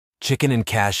Chicken and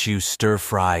cashew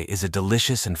stir-fry is a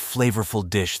delicious and flavorful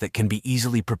dish that can be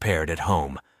easily prepared at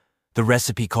home. The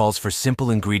recipe calls for simple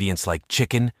ingredients like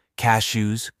chicken,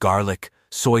 cashews, garlic,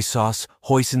 soy sauce,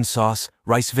 hoisin sauce,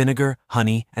 rice vinegar,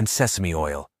 honey, and sesame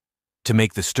oil. To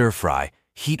make the stir-fry,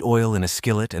 heat oil in a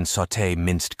skillet and sauté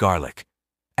minced garlic.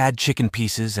 Add chicken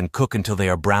pieces and cook until they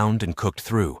are browned and cooked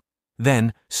through.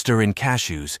 Then, stir in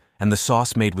cashews and the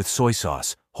sauce made with soy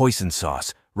sauce, hoisin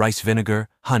sauce, rice vinegar,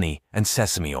 honey, and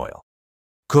sesame oil.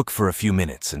 Cook for a few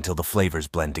minutes until the flavors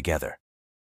blend together.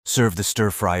 Serve the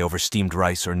stir-fry over steamed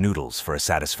rice or noodles for a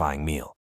satisfying meal.